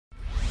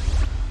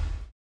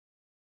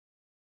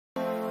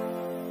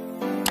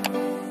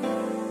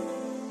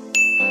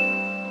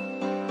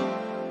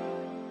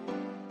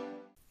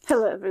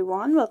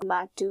everyone, welcome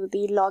back to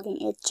the Logging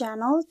It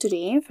channel.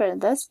 Today for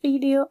this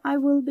video I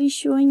will be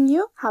showing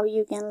you how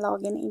you can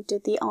log in into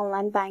the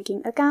online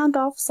banking account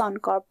of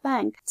Suncorp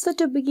Bank. So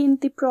to begin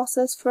the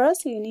process,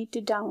 first you need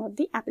to download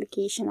the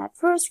application at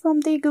first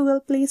from the Google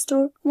Play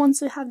Store. Once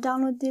you have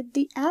downloaded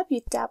the app, you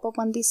tap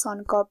upon the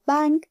Suncorp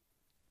Bank,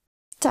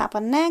 tap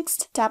on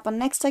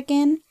next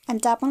again,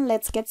 and tap on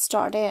let's get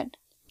started.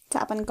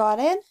 Tap on got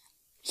it.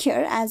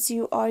 Here, as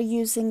you are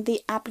using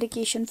the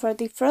application for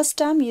the first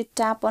time, you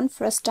tap on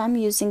first time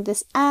using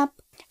this app.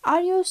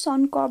 Are you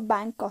Suncorp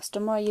Bank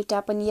customer? You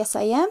tap on yes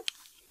I am.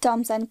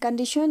 Terms and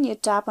condition, you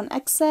tap on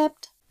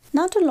accept.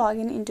 Now to log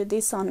in into the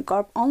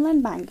Suncorp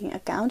online banking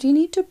account, you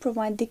need to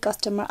provide the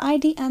customer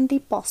ID and the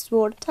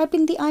password. Type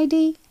in the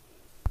ID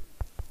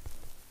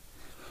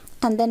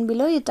and then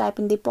below you type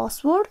in the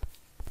password.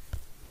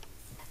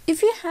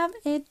 If you have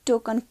a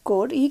token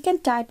code, you can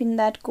type in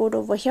that code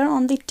over here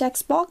on the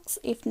text box.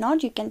 If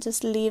not, you can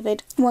just leave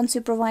it. Once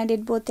you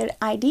provided both your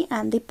ID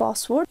and the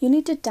password, you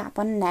need to tap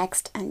on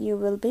next and you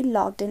will be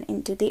logged in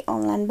into the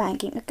online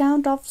banking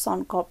account of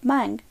Suncorp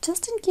Bank.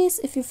 Just in case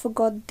if you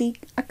forgot the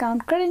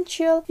account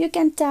credential, you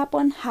can tap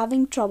on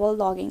having trouble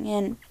logging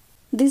in.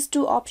 These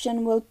two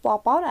options will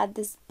pop out at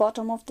this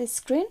bottom of the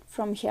screen.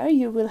 From here,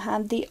 you will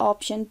have the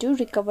option to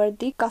recover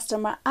the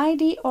customer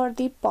ID or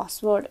the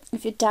password.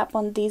 If you tap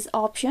on these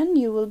options,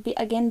 you will be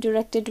again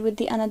directed with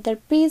the another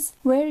page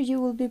where you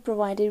will be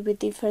provided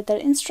with the further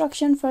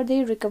instruction for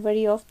the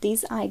recovery of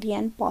these ID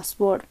and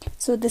password.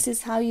 So this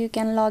is how you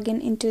can log in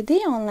into the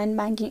online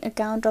banking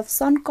account of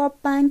Suncorp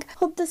Bank.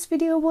 Hope this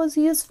video was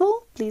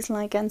useful. Please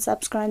like and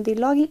subscribe the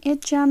Logging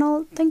It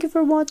channel. Thank you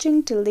for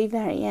watching till the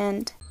very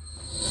end.